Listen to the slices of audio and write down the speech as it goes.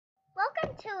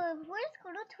to Aurora's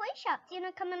little toy shop. Do you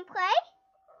want to come and play?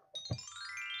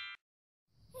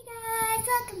 Hey guys,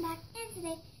 welcome back. And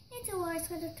today it's Aurora's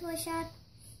little toy shop.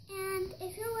 And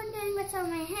if you're wondering what's on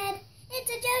my head,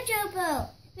 it's a JoJo bow.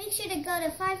 Make sure to go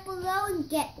to 5 below and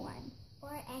get one.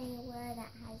 Or anywhere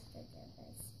that has JoJo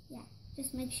bows. Yeah,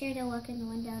 just make sure to look in the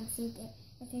window and see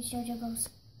if there's JoJo bows.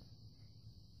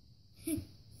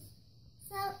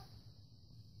 So,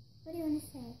 what do you want to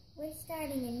say? We're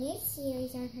starting a new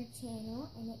series on her channel,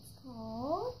 and it's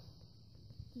called,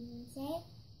 do you want to say it?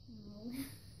 No.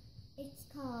 It's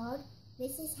called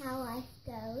This Is How Life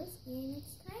Goes, and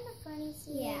it's kind of funny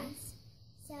series. Yeah.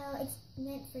 So it's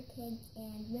meant for kids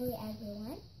and really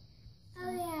everyone.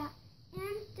 Oh yeah,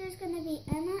 and there's going to be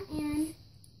Emma and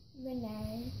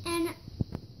Renee. And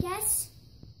guess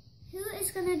who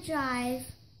is going to drive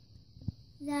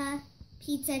the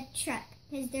pizza truck?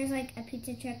 Because there's like a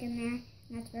pizza truck in there,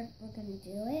 and that's where we're going to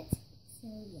do it. So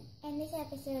yeah. And this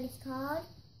episode is called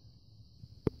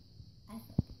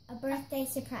A Birthday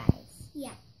Surprise.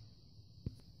 Yeah.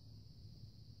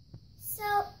 So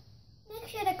make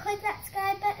sure to click that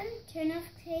subscribe button, turn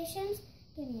notifications,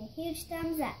 give me a huge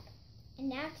thumbs up. And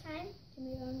now time to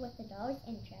move on with the Dolls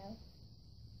intro.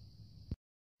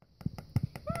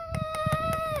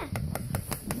 Ah!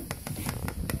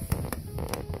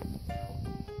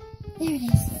 There it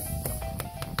is.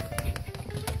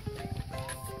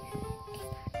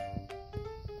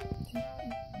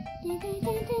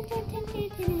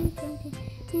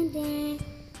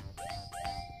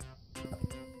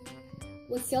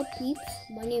 What's up, peeps?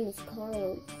 My name is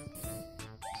Carlos.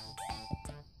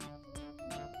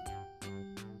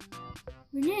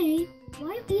 Renee, why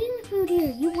are you eating the food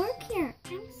here? You work here.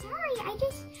 I'm sorry, I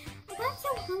got so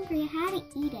hungry I had to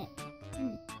eat it.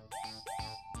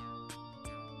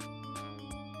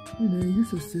 Renee, you're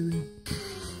so silly.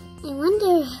 I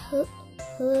wonder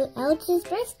who else's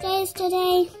birthday is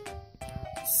today.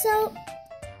 So,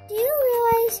 do you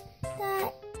realize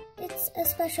that it's a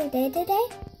special day today?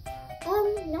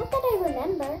 Not that I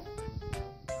remember.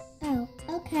 Oh,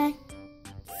 okay.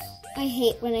 I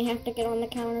hate when I have to get on the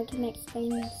counter to mix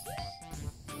things.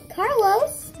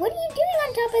 Carlos, what are you doing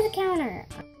on top of the counter?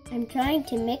 I'm trying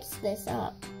to mix this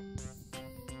up.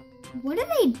 What are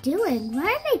they doing?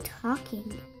 Why are they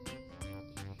talking?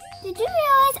 Did you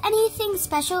realize anything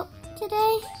special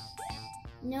today?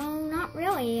 No, not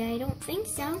really. I don't think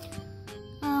so.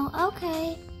 Oh,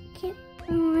 okay.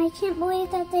 I can't believe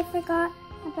that they forgot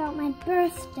about my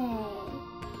birthday.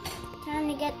 Time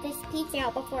to get this pizza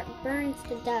out before it burns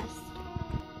to dust.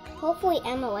 Hopefully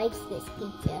Emma likes this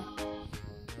pizza.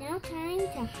 Now time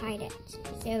to hide it.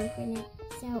 So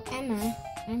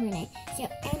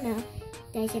Emma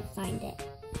doesn't find it.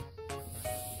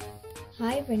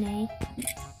 Hi, Renee.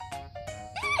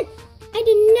 I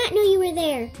did not know you were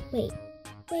there. Wait,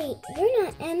 you're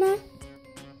not Emma.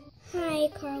 Hi,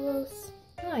 Carlos.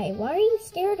 Hi, why are you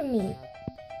scared of me?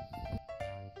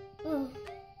 Oh,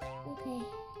 okay.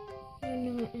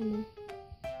 You're not Emma.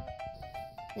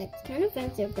 That's kind of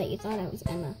offensive that you thought I was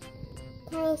Emma.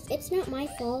 Carlos, it's not my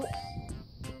fault.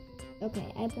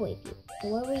 Okay, I believe you. So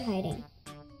what were we hiding?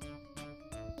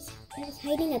 I was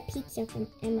hiding a pizza from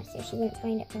Emma so she wouldn't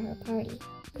find it for her party.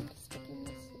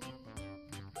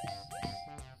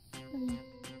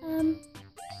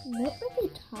 What were they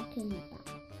talking about?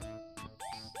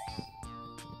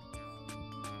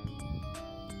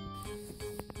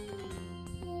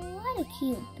 What a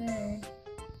cute bird.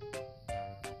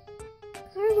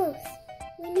 Carlos,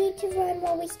 we need to run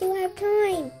while we still have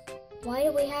time. Why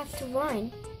do we have to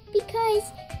run?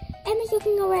 Because Emma's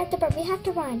looking over at the bird. We have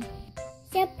to run.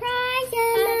 Surprise,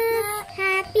 Emma!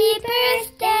 Happy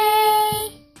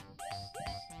birthday!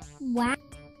 Wow.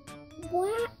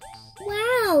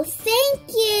 Wow, thank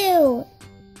you!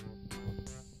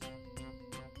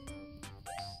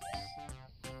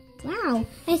 Wow,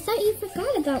 I thought you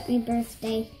forgot about my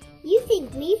birthday. You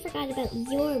think we forgot about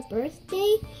your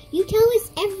birthday? You tell us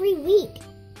every week.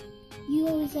 You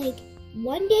always like,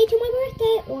 1 day to my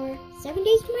birthday or 7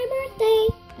 days to my birthday.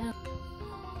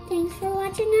 Thanks for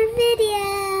watching our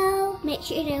video. Make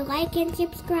sure to like and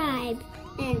subscribe.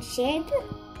 And share.